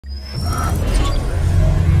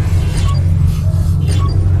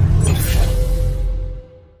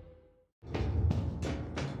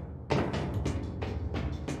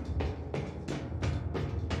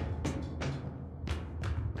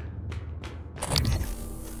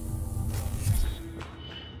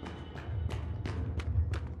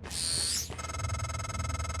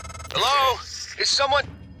Hello? Is someone...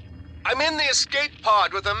 I'm in the escape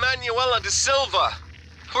pod with Emanuela de Silva.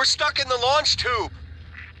 We're stuck in the launch tube.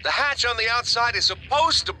 The hatch on the outside is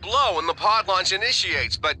supposed to blow when the pod launch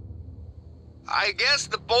initiates, but... I guess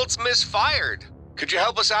the bolt's misfired. Could you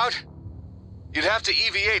help us out? You'd have to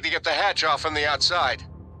EVA to get the hatch off from the outside.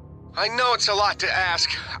 I know it's a lot to ask.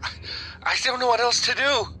 I don't know what else to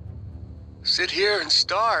do. Sit here and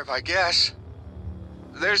starve, I guess.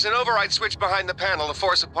 There's an override switch behind the panel to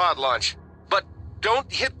force a pod launch. But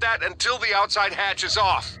don't hit that until the outside hatch is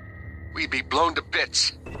off. We'd be blown to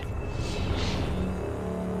bits.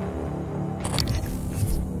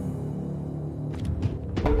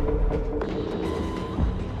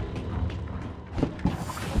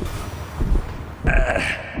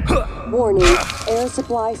 Warning, air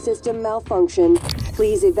supply system malfunction.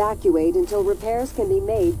 Please evacuate until repairs can be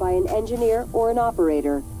made by an engineer or an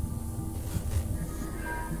operator.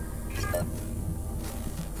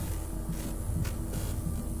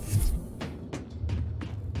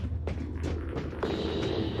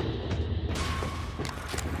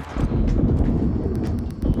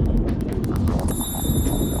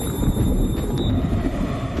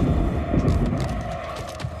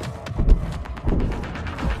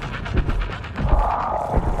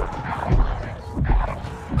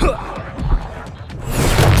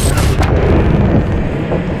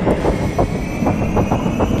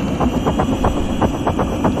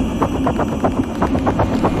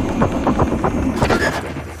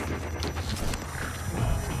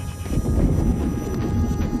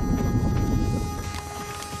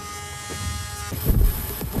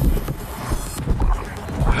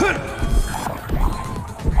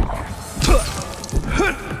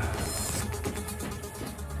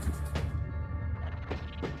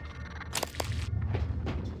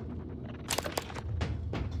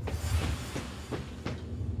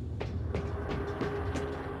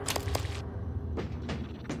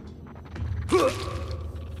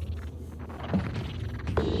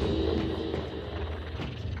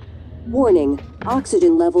 Warning,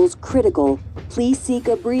 oxygen levels critical. Please seek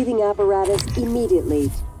a breathing apparatus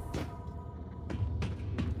immediately.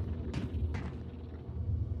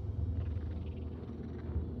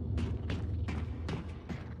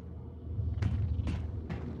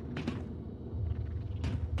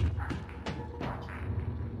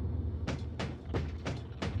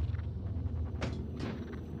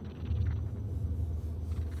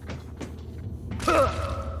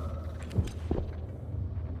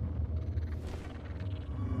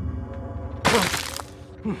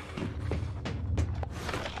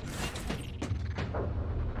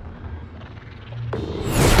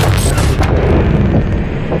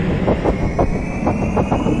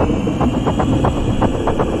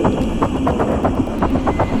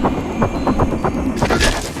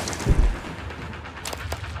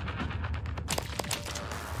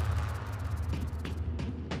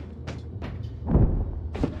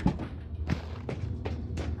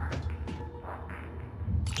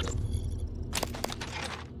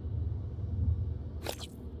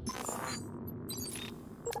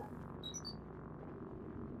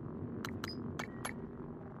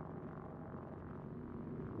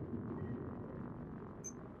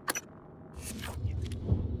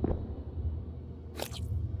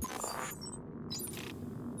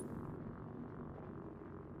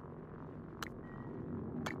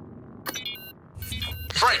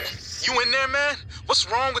 Frank, you in there, man? What's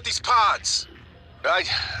wrong with these pods?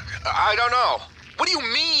 I don't know. What do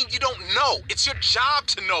you mean you don't know? It's your job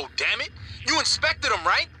to know, damn it. You inspected them,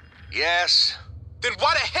 right? Yes. Then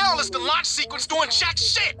why the hell is the launch sequence doing jack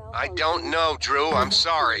shit? I don't know, Drew. I'm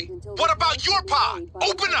sorry. What about your pod?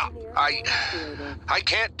 Open up! I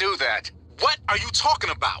can't do that. What are you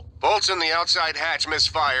talking about? Bolts in the outside hatch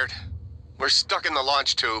misfired. We're stuck in the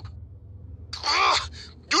launch tube. Ugh!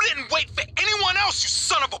 You didn't wait for anyone else, you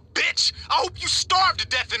son of a bitch! I hope you starve to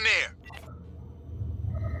death in there!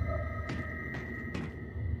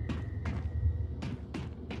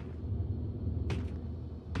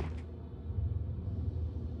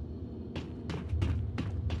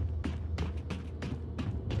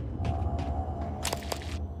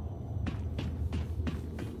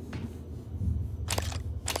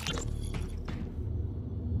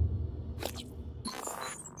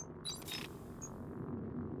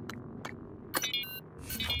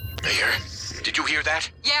 Mayor, did you hear that?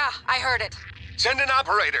 Yeah, I heard it. Send an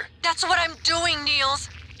operator. That's what I'm doing, Niels.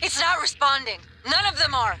 It's not responding. None of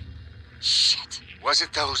them are. Shit. Was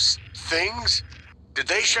it those things? Did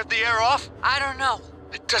they shut the air off? I don't know.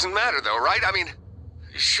 It doesn't matter though, right? I mean,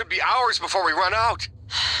 it should be hours before we run out.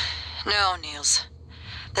 No, Niels.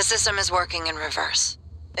 The system is working in reverse.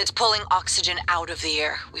 It's pulling oxygen out of the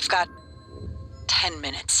air. We've got 10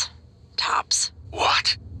 minutes. Tops.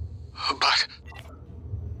 What? But...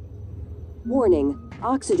 Warning,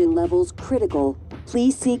 oxygen levels critical.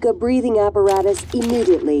 Please seek a breathing apparatus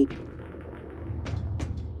immediately.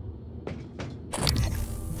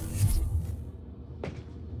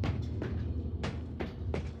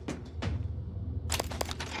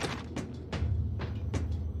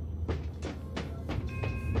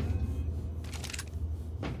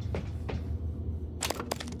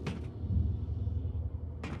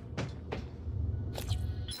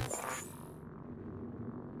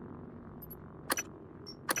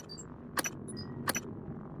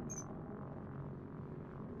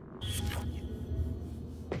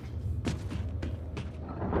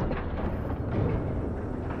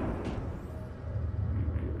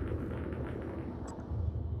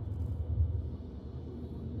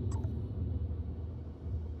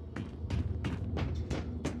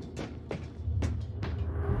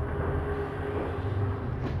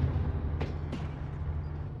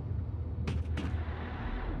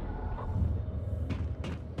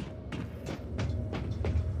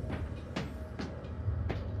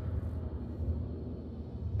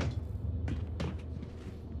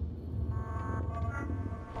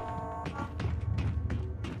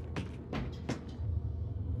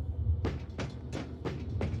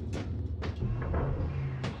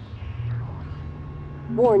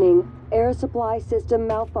 Warning, air supply system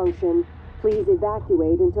malfunction. Please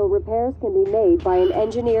evacuate until repairs can be made by an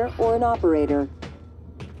engineer or an operator.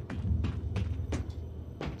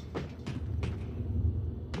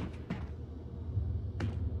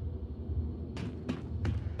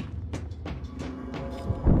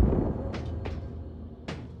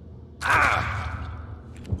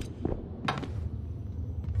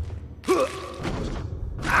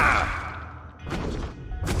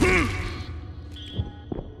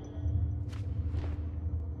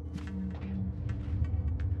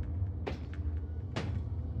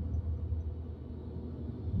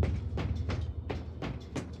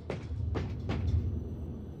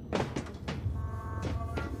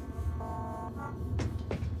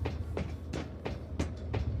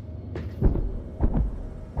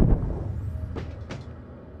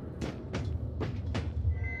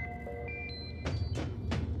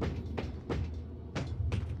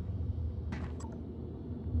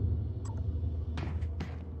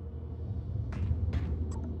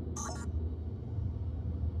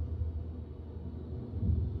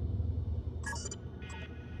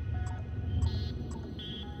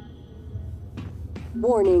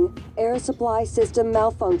 Warning, air supply system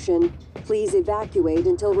malfunction. Please evacuate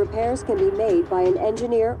until repairs can be made by an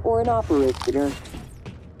engineer or an operator.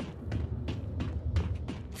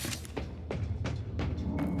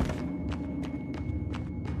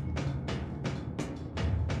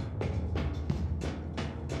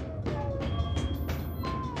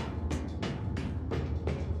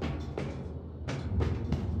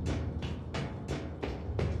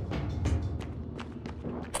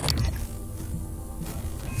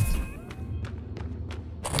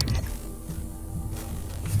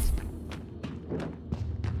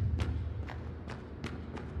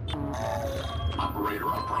 Operator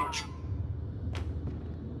approach.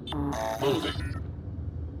 Moving.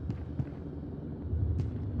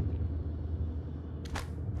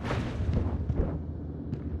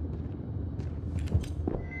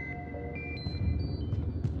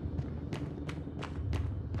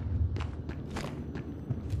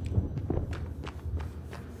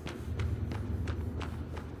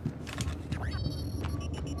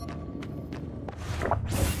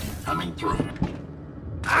 Coming through.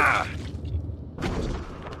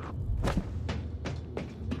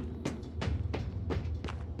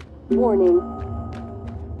 Warning.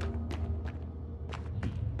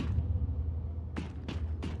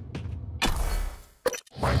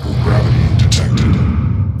 Microgravity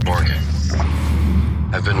detected. Morgan,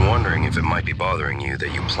 I've been wondering if it might be bothering you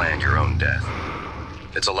that you planned your own death.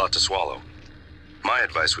 It's a lot to swallow. My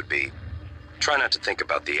advice would be, try not to think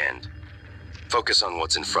about the end. Focus on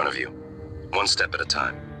what's in front of you, one step at a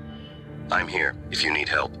time. I'm here if you need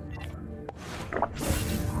help.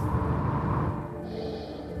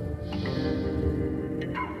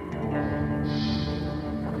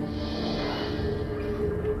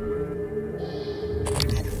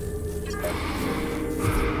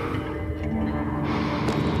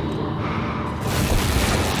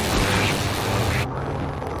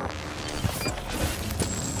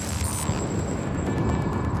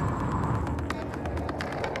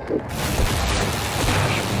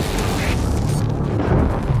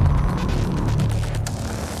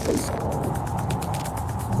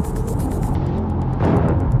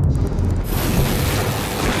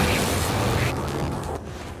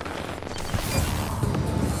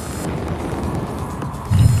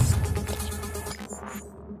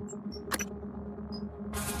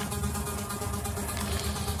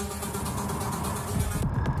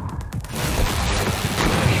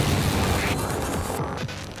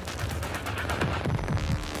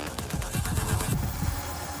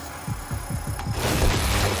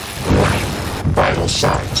 Vital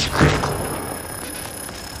signs critical.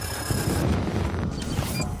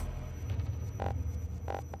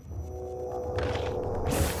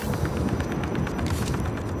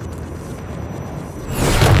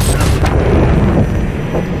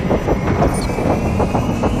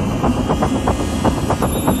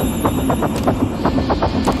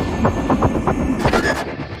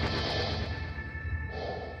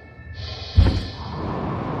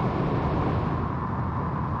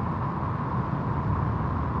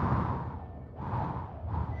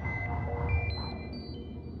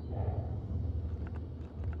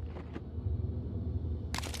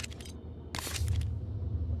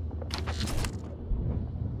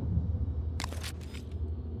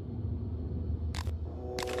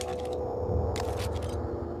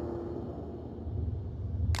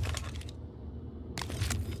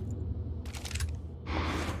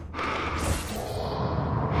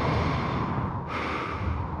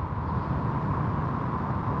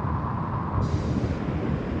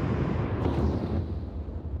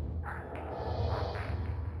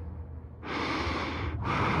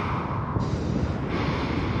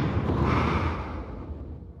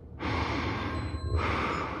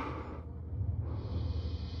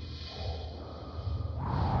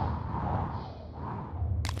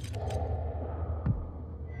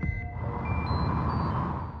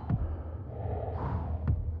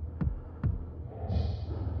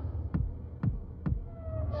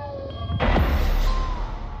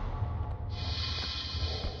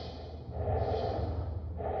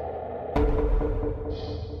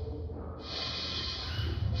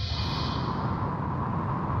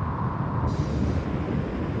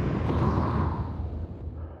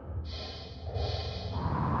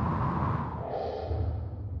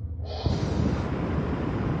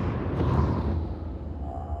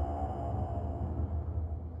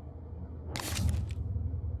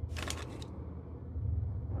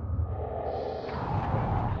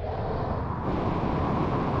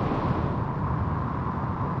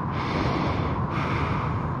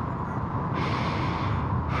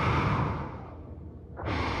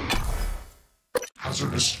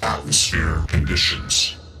 Hazardous atmosphere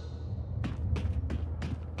conditions.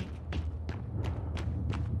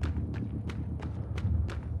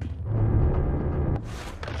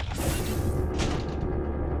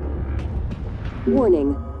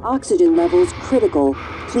 Warning, oxygen levels critical.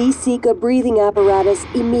 Please seek a breathing apparatus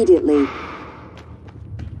immediately.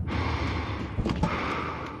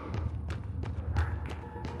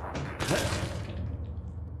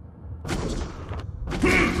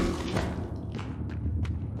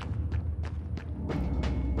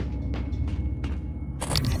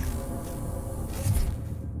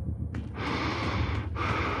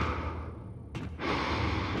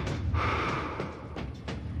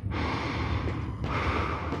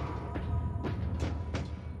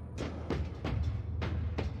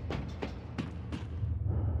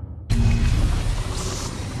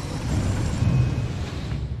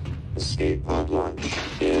 Escape pod launch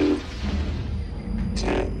in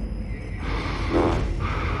 10, 9,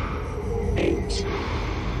 8,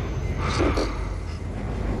 7,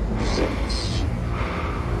 6,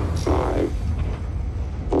 5,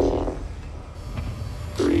 4,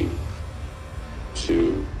 3,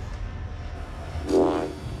 2,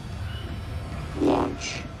 1,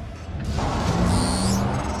 launch.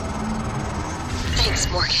 Thanks,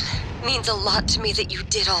 Morgan. Means a lot to me that you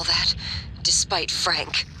did all that, despite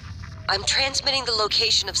Frank. I'm transmitting the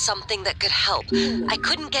location of something that could help. I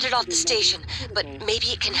couldn't get it off the station, but maybe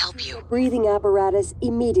it can help you. Breathing apparatus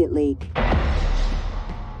immediately.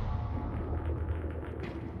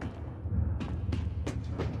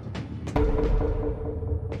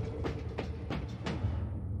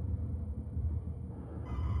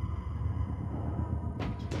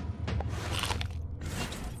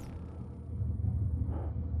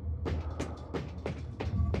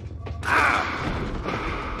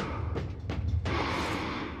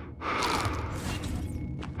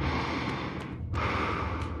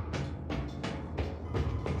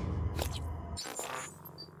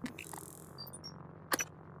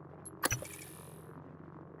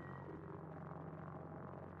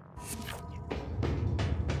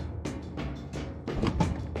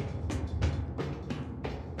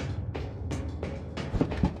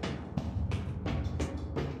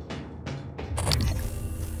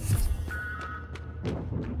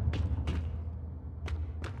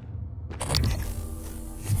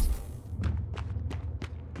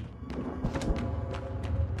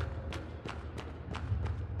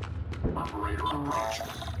 Operator approaching.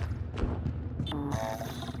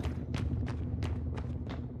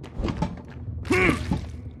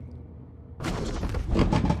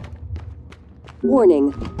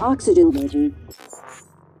 Warning, oxygen level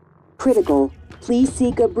critical. Please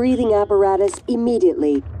seek a breathing apparatus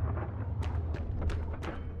immediately.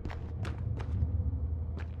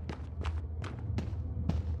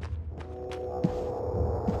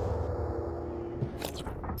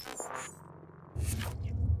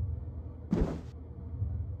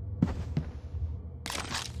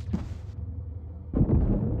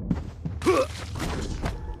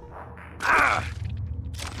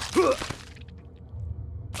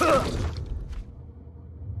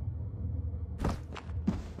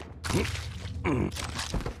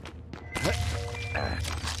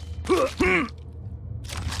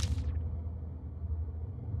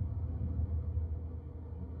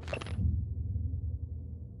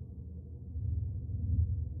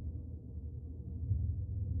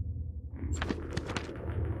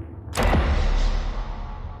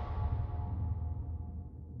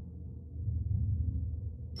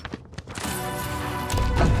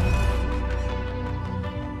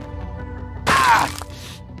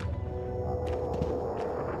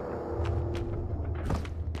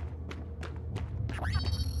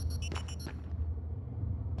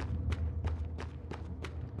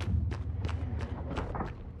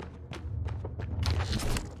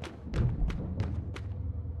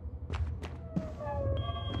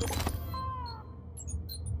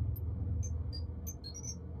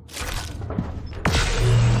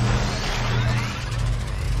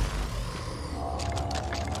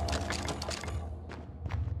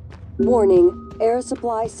 Warning, air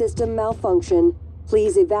supply system malfunction.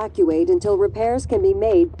 Please evacuate until repairs can be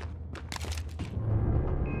made.